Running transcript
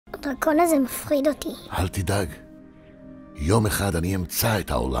הדרקון הזה מפחיד אותי. אל תדאג. יום אחד אני אמצא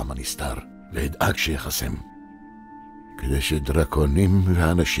את העולם הנסתר, ואדאג שיחסם. כדי שדרקונים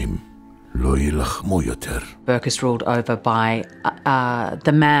ואנשים לא יילחמו יותר. Berk is ruled over by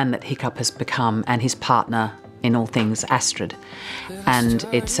the man that Hiccup has become and his partner in all things, Astrid. And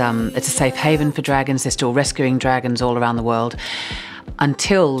it's a safe haven for dragons. They're still rescuing dragons all around the world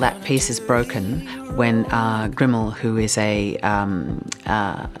until that peace is broken when Grimmel, who is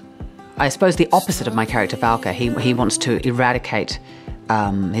I suppose the opposite of my character Valka, he wants to eradicate,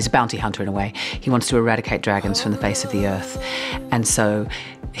 he's a bounty hunter in a way, he wants to eradicate dragons from the face of the earth. And so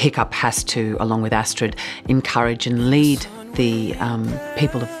Hiccup has to, along with Astrid, encourage and lead the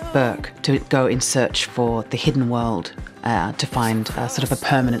people of Berk to go in search for the hidden world, to find sort of a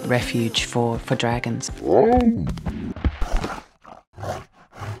permanent refuge for dragons.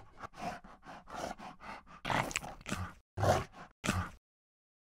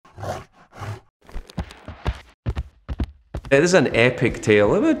 It is an epic tale,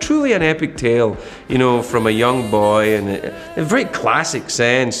 truly an epic tale, you know, from a young boy in a very classic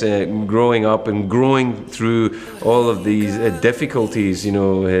sense, growing up and growing through all of these difficulties, you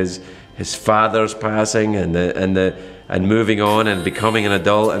know, his father's passing and moving on and becoming an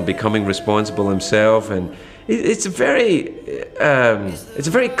adult and becoming responsible himself, and it's a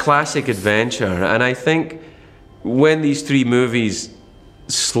very classic adventure. And I think when these three movies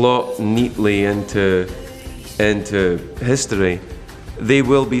slot neatly into history, they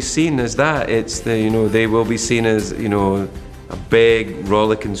will be seen as that. They will be seen as, a big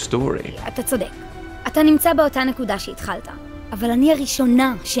rollicking story. אתה צודק. אתה נמצא באותה נקודה שהתחלת. אבל אני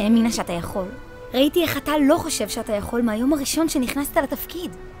הראשונה שהאמינה שאתה יכול. ראיתי איך אתה לא חושב שאתה יכול מהיום הראשון שנכנסת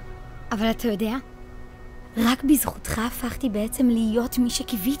לתפקיד. אבל אתה יודע, רק בזכותך הפכתי בעצם להיות מי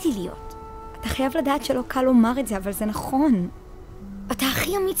שקיוויתי להיות. אתה חייב לדעת שלא קל לומר את זה, אבל זה נכון. אתה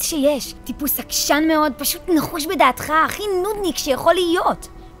הכי אמיץ שיש, טיפוס עקשן מאוד, פשוט נחוש בדעתך, הכי נודניק שיכול להיות.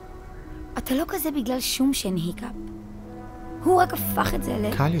 אתה לא כזה בגלל שום שן היקאפ. הוא רק הפך את זה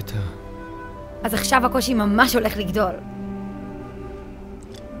קל יותר. אז עכשיו הקושי ממש הולך לגדול.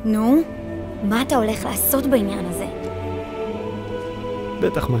 נו, מה אתה הולך לעשות בעניין הזה?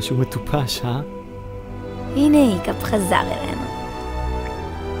 בטח משהו מטופש, אה? הנה היקאפ חזר אלינו.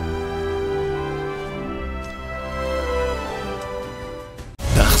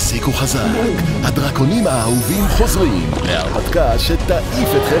 תחזיקו חזק, הדרקונים האהובים חוזרים להרפתקה שתעיף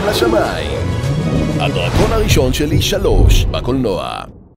אתכם לשמיים. הדרקון הראשון שלי 3 בקולנוע.